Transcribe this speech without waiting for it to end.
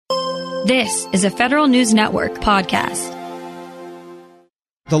This is a Federal News Network podcast.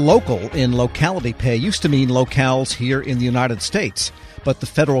 The local in locality pay used to mean locales here in the United States. But the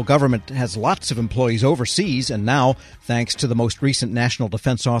federal government has lots of employees overseas, and now, thanks to the most recent National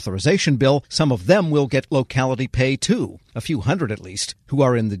Defense Authorization Bill, some of them will get locality pay too. A few hundred at least, who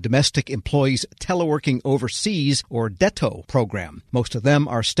are in the Domestic Employees Teleworking Overseas, or DETO, program. Most of them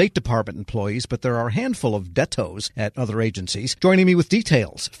are State Department employees, but there are a handful of DETOs at other agencies. Joining me with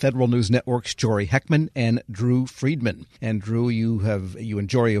details, Federal News Network's Jory Heckman and Drew Friedman. And Drew, you and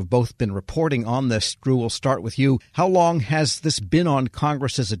Jory have both been reporting on this. Drew, we'll start with you. How long has this been on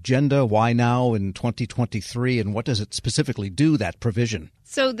Congress's agenda? Why now in 2023? And what does it specifically do, that provision?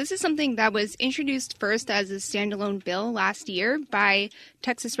 So this is something that was introduced first as a standalone bill last year by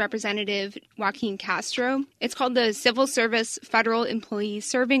Texas Representative Joaquin Castro. It's called the Civil Service Federal Employee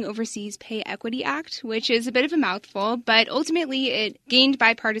Serving Overseas Pay Equity Act, which is a bit of a mouthful, but ultimately it gained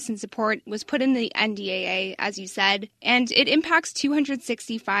bipartisan support, was put in the NDAA, as you said, and it impacts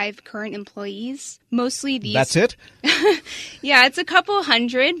 265 current employees. Mostly these... That's it? Yeah, it's a couple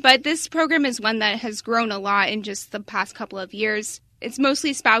hundred, but this program is one that has grown a lot in just the past couple of years. It's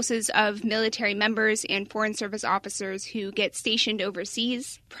mostly spouses of military members and Foreign Service officers who get stationed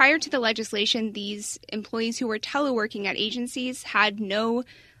overseas. Prior to the legislation, these employees who were teleworking at agencies had no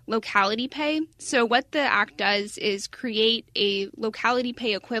locality pay. So what the act does is create a locality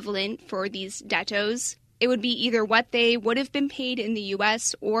pay equivalent for these DETOs. It would be either what they would have been paid in the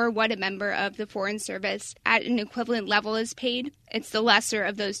U.S. or what a member of the Foreign Service at an equivalent level is paid. It's the lesser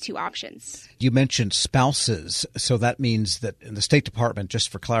of those two options. You mentioned spouses, so that means that the State Department, just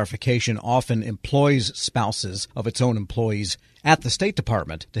for clarification, often employs spouses of its own employees at the State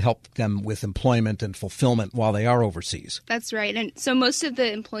Department to help them with employment and fulfillment while they are overseas. That's right. And so most of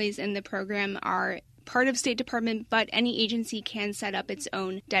the employees in the program are part of State Department, but any agency can set up its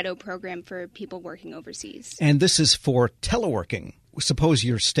own DETO program for people working overseas. And this is for teleworking. Suppose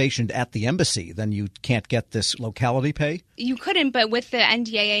you're stationed at the embassy, then you can't get this locality pay? You couldn't, but with the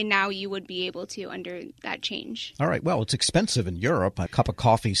NDAA now you would be able to under that change. All right. Well, it's expensive in Europe. A cup of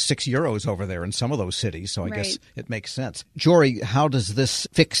coffee, €6 over there in some of those cities, so I guess it makes sense. Jory, how does this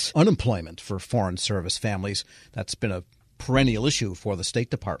fix unemployment for Foreign Service families? That's been a perennial issue for the State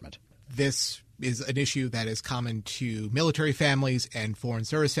Department. This is an issue that is common to military families and Foreign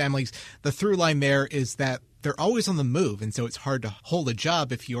Service families. The through line there is that they're always on the move, and so it's hard to hold a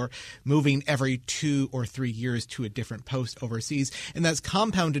job if you're moving every 2 or 3 years to a different post overseas. And that's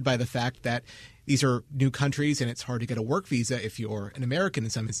compounded by the fact that these are new countries, and it's hard to get a work visa if you're an American in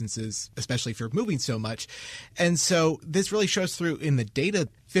some instances, especially if you're moving so much. And so this really shows through in the data.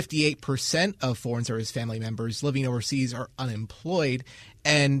 58% of Foreign Service family members living overseas are unemployed,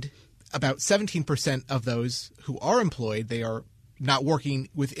 and about 17% of those who are employed, they are not working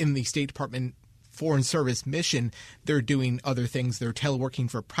within the State Department Foreign Service mission. They're doing other things. They're teleworking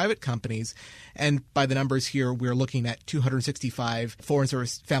for private companies. And by the numbers here, we're looking at 265 Foreign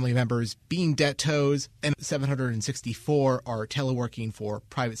Service family members being DETOs, and 764 are teleworking for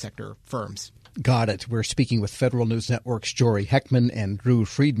private sector firms. Got it. We're speaking with Federal News Network's Jory Heckman and Drew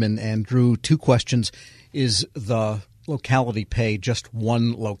Friedman. And Drew, 2 questions. Is the locality pay just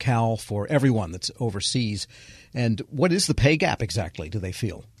one locale for everyone that's overseas? And what is the pay gap exactly, do they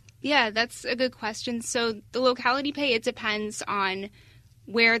feel? Yeah, that's a good question. So the locality pay, it depends on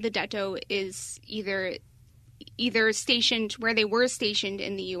where the DETO is either stationed, where they were stationed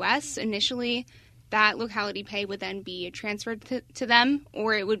in the U.S. initially. That locality pay would then be transferred to them,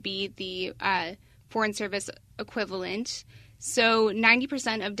 or it would be the Foreign Service equivalent. So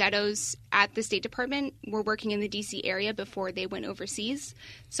 90% of DETOs at the State Department were working in the D.C. area before they went overseas.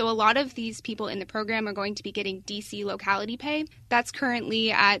 So a lot of these people in the program are going to be getting D.C. locality pay. That's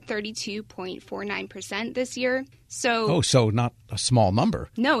currently at 32.49% this year. So not a small number.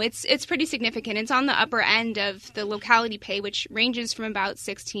 No, it's pretty significant. It's on the upper end of the locality pay, which ranges from about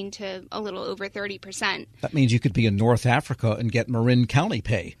 16 to a little over 30%. That means you could be in North Africa and get Marin County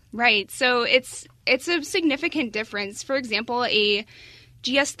pay. Right. So it's a significant difference. For example, a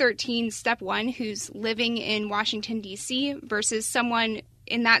GS-13 Step 1 who's living in Washington, D.C. versus someone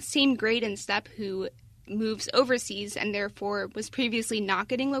in that same grade and step who moves overseas and therefore was previously not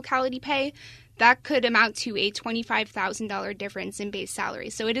getting locality pay, that could amount to a $25,000 difference in base salary.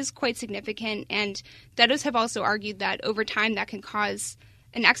 So it is quite significant, and DETOs have also argued that over time that can cause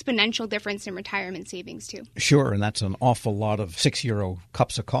an exponential difference in retirement savings, too. Sure, and that's an awful lot of €6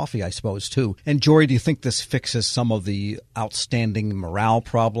 cups of coffee, I suppose, too. And, Jory, do you think this fixes some of the outstanding morale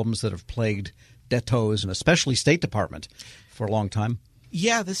problems that have plagued DETOs and especially State Department for a long time?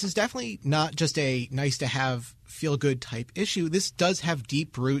 Yeah, this is definitely not just a nice to have, feel good type issue. This does have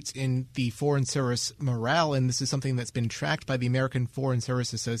deep roots in the Foreign Service morale, and this is something that's been tracked by the American Foreign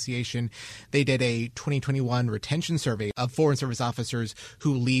Service Association. They did a 2021 retention survey of Foreign Service officers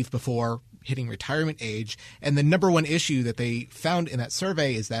who leave before hitting retirement age. And the number one issue that they found in that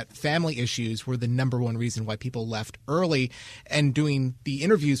survey is that family issues were the number one reason why people left early. And doing the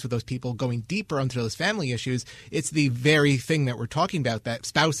interviews with those people, going deeper into those family issues, it's the very thing that we're talking about, that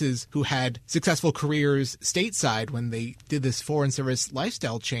spouses who had successful careers stateside when they did this Foreign Service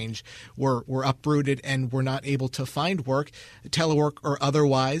lifestyle change were uprooted and were not able to find work, telework or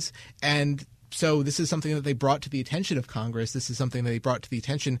otherwise. And so this is something that they brought to the attention of Congress. This is something that they brought to the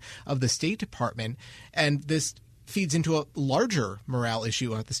attention of the State Department. And this feeds into a larger morale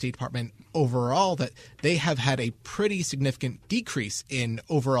issue at the State Department overall, that they have had a pretty significant decrease in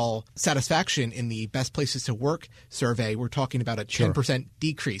overall satisfaction in the Best Places to Work survey. We're talking about a 10%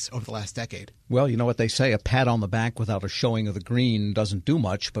 decrease over the last decade. Well, you know what they say, a pat on the back without a showing of the green doesn't do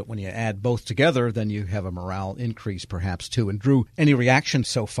much, but when you add both together, then you have a morale increase perhaps too. And Drew, any reaction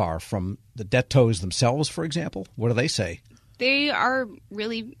so far from the DETOs themselves, for example? What do they say? They are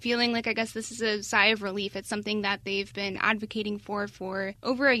really feeling like, I guess this is a sigh of relief. It's something that they've been advocating for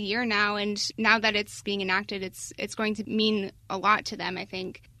over a year now. And now that it's being enacted, it's going to mean a lot to them, I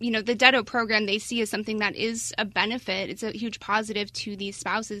think. You know, the DETO program they see as something that is a benefit. It's a huge positive to these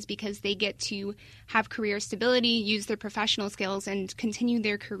spouses because they get to have career stability, use their professional skills, and continue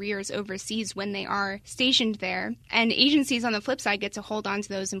their careers overseas when they are stationed there. And agencies on the flip side get to hold on to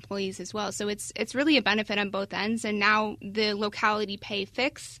those employees as well. So it's really a benefit on both ends. And now the locality pay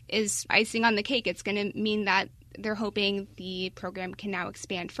fix is icing on the cake. It's going to mean that they're hoping the program can now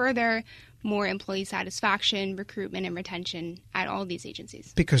expand further, more employee satisfaction, recruitment, and retention at all these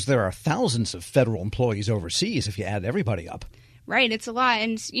agencies. Because there are thousands of federal employees overseas if you add everybody up. Right, it's a lot.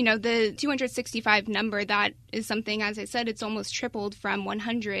 And, you know, the 265 number, that is something, as I said, it's almost tripled from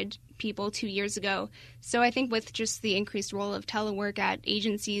 100 people 2 years ago. So I think with just the increased role of telework at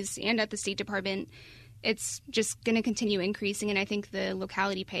agencies and at the State Department, it's just going to continue increasing, and I think the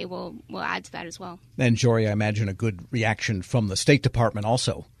locality pay will add to that as well. And, Jory, I imagine a good reaction from the State Department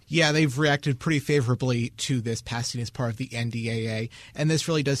also. Yeah, they've reacted pretty favorably to this passing as part of the NDAA, and this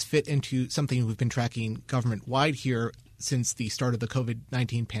really does fit into something we've been tracking government-wide here since the start of the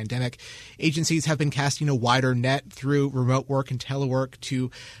COVID-19 pandemic. Agencies have been casting a wider net through remote work and telework to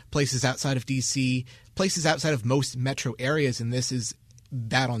places outside of D.C., places outside of most metro areas, and this is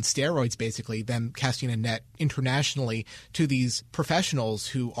that on steroids, basically, them casting a net internationally to these professionals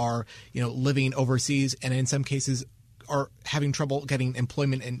who are, you know, living overseas and in some cases are having trouble getting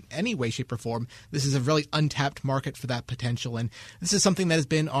employment in any way, shape, or form. This is a really untapped market for that potential, and this is something that has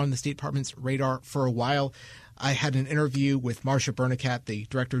been on the State Department's radar for a while. I had an interview with Marcia Bernicat, the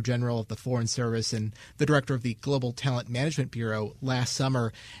Director General of the Foreign Service and the Director of the Global Talent Management Bureau, last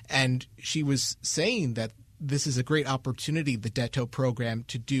summer, and she was saying that this is a great opportunity, the DETO program,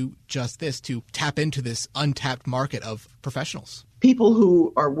 to do just this, to tap into this untapped market of professionals. People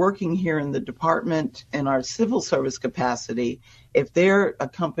who are working here in the department in our civil service capacity, if they're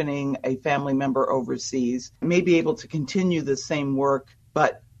accompanying a family member overseas, may be able to continue the same work,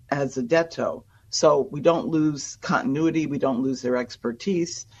 but as a DETO. So we don't lose continuity, we don't lose their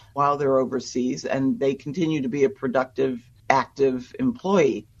expertise while they're overseas, and they continue to be a productive, active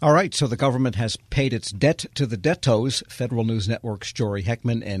employee. All right, so the government has paid its debt to the DETOs. Federal News Network's Jory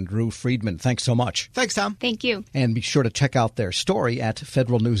Heckman and Drew Friedman. Thanks so much. Thanks, Tom. Thank you. And be sure to check out their story at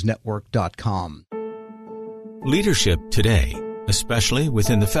federalnewsnetwork.com. Leadership today, especially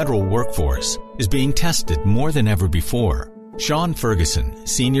within the federal workforce, is being tested more than ever before. Sean Ferguson,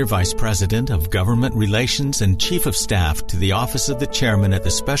 Senior Vice President of Government Relations and Chief of Staff to the Office of the Chairman at the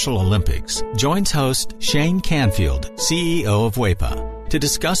Special Olympics, joins host Shane Canfield, CEO of WEPA, to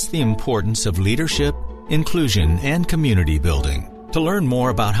discuss the importance of leadership, inclusion, and community building. To learn more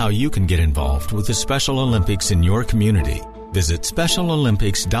about how you can get involved with the Special Olympics in your community, visit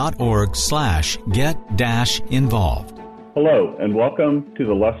specialolympics.org/get-involved. Hello, and welcome to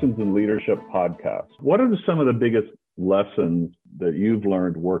the Lessons in Leadership podcast. What are some of the biggest lessons that you've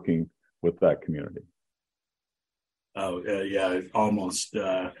learned working with that community?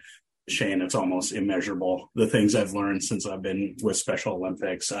 Shane, it's almost immeasurable, the things I've learned since I've been with Special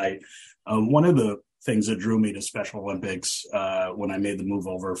Olympics. One of the things that drew me to Special Olympics when I made the move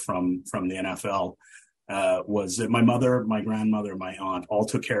over from the NFL was that my mother, my grandmother, my aunt all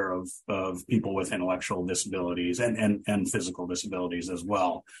took care of people with intellectual disabilities and physical disabilities as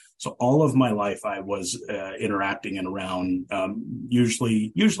well. So all of my life I was interacting and around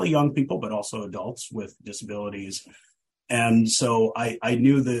usually young people, but also adults with disabilities. And so I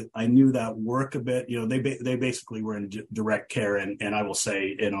knew that work a bit. You know, they basically were in direct care, and I will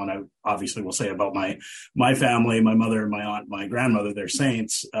say, and I obviously will say about my family, my mother, my aunt, my grandmother, they're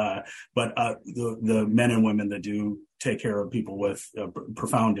saints. But the men and women that do take care of people with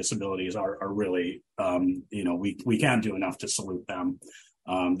profound disabilities are really, we can't do enough to salute them.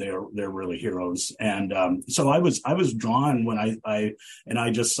 They're really heroes. And so I was drawn when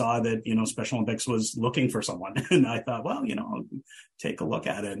I just saw that, Special Olympics was looking for someone. And I thought, well, take a look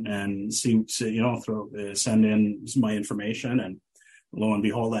at it and see send in my information. And lo and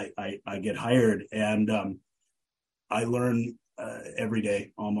behold, I get hired. And I learn every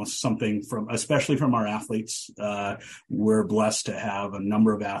day almost something especially from our athletes. We're blessed to have a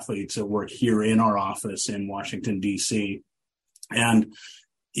number of athletes that work here in our office in Washington, D.C. And,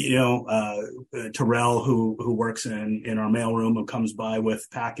 Terrell, who works in our mailroom, who comes by with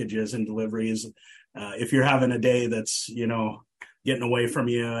packages and deliveries. If you're having a day that's, getting away from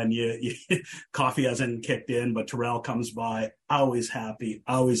you and you coffee hasn't kicked in, but Terrell comes by, always happy,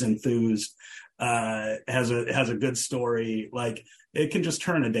 always enthused, has a good story. Like, it can just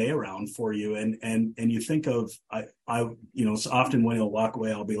turn a day around for you. And you think of, so often when he'll walk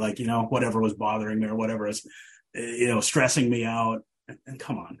away, I'll be like, whatever was bothering me or whatever is, stressing me out. And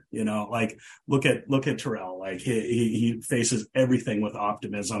come on, look at Terrell. Like, he faces everything with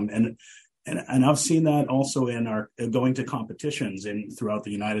optimism. And I've seen that also in our going to competitions throughout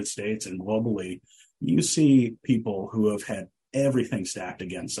the United States and globally. You see people who have had everything stacked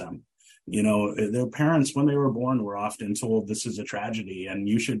against them. Their parents, when they were born, were often told this is a tragedy and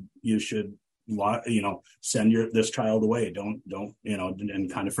you should send this child away. Don't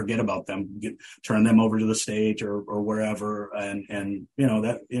and kind of forget about them. Turn them over to the stage or wherever, and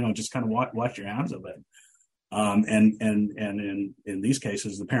just kind of wash your hands of it. And in these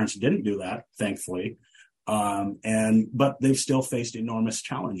cases, the parents didn't do that, thankfully. But they've still faced enormous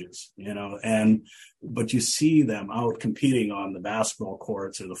challenges, but you see them out competing on the basketball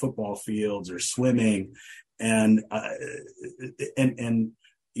courts or the football fields or swimming and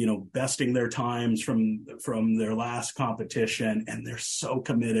besting their times from their last competition. And they're so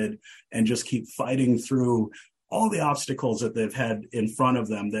committed and just keep fighting through all the obstacles that they've had in front of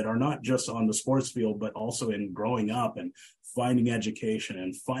them that are not just on the sports field, but also in growing up and finding education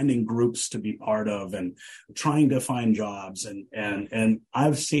and finding groups to be part of and trying to find jobs. And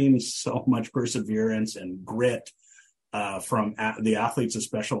I've seen so much perseverance and grit from the athletes of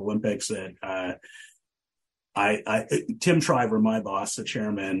Special Olympics that Tim Shriver, my boss, the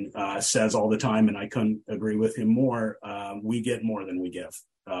chairman, says all the time, and I couldn't agree with him more, we get more than we give.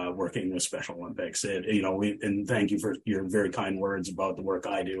 Working with Special Olympics, and thank you for your very kind words about the work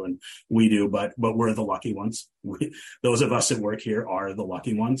I do and we do, but we're the lucky ones. Those of us that work here are the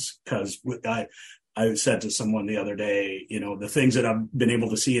lucky ones, because I said to someone the other day, the things that I've been able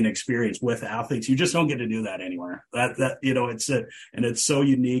to see and experience with athletes, you just don't get to do that anywhere. It's so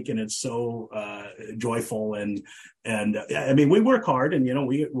unique and it's so joyful and I mean, we work hard and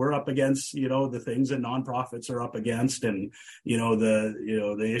we're up against the things that nonprofits are up against and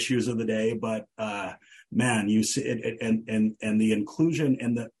the issues of the day. But man, you see it and the inclusion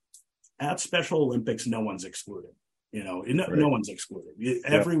and at Special Olympics, no one's excluded. No one's excluded.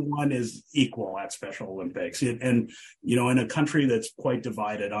 Everyone is equal at Special Olympics. In a country that's quite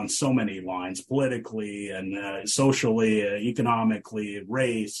divided on so many lines, politically and socially, economically,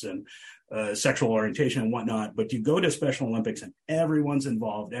 race and sexual orientation and whatnot. But you go to Special Olympics and everyone's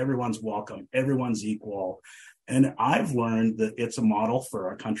involved, everyone's welcome, everyone's equal. And I've learned that it's a model for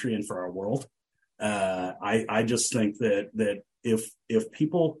our country and for our world. I just think that if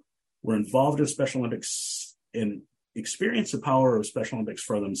people were involved in Special Olympics and experience the power of Special Olympics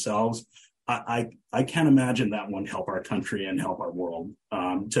for themselves, I can't imagine that won't help our country and help our world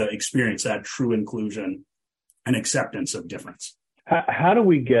to experience that true inclusion and acceptance of difference.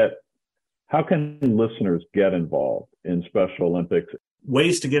 How can listeners get involved in Special Olympics?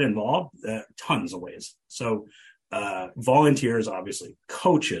 Ways to get involved, tons of ways. So volunteers, obviously,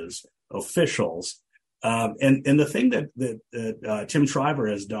 coaches, officials, and the thing that Tim Shriver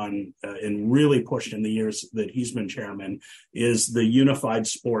has done and really pushed in the years that he's been chairman is the unified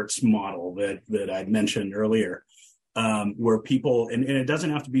sports model that I'd mentioned earlier, where people, and it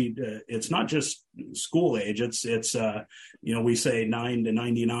doesn't have to be, it's not just school age. It's we say 9 to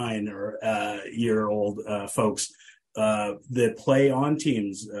 99 or year old folks that play on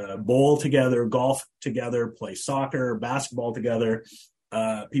teams, bowl together, golf together, play soccer, basketball together.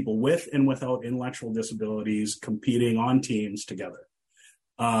 People with and without intellectual disabilities competing on teams together.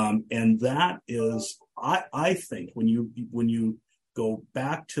 And that is, I think when you go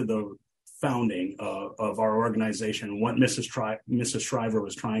back to the founding of our organization, what Mrs. Shriver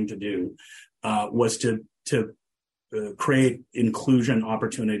was trying to do was to create inclusion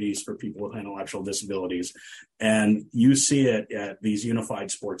opportunities for people with intellectual disabilities. And you see it at these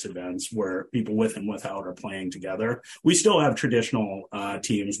unified sports events where people with and without are playing together. We still have traditional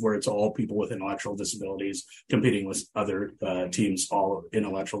teams where it's all people with intellectual disabilities competing with other teams, all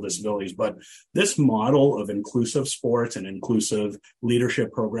intellectual disabilities. But this model of inclusive sports and inclusive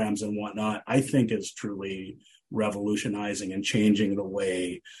leadership programs and whatnot, I think is truly revolutionizing and changing the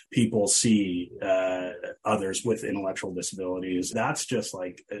way people see others with intellectual disabilities. That's just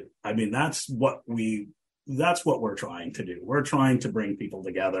like, I mean, that's what we're trying to do. We're trying to bring people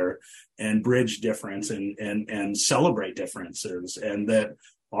together and bridge difference and celebrate differences, and that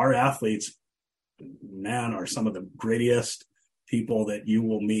our athletes, man, are some of the grittiest people that you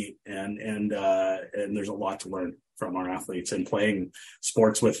will meet, and there's a lot to learn from our athletes, and playing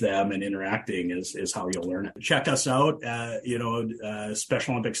sports with them and interacting is how you'll learn it. Check us out at,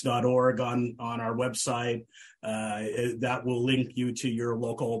 SpecialOlympics.org on our website. That will link you to your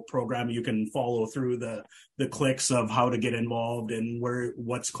local program. You can follow through the clicks of how to get involved and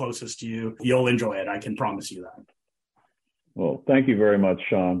what's closest to you. You'll enjoy it. I can promise you that. Well, thank you very much,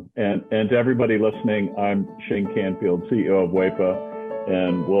 Sean. And to everybody listening, I'm Shane Canfield, CEO of WEPA,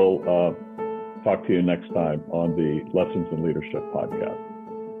 and we'll talk to you next time on the Lessons in Leadership podcast.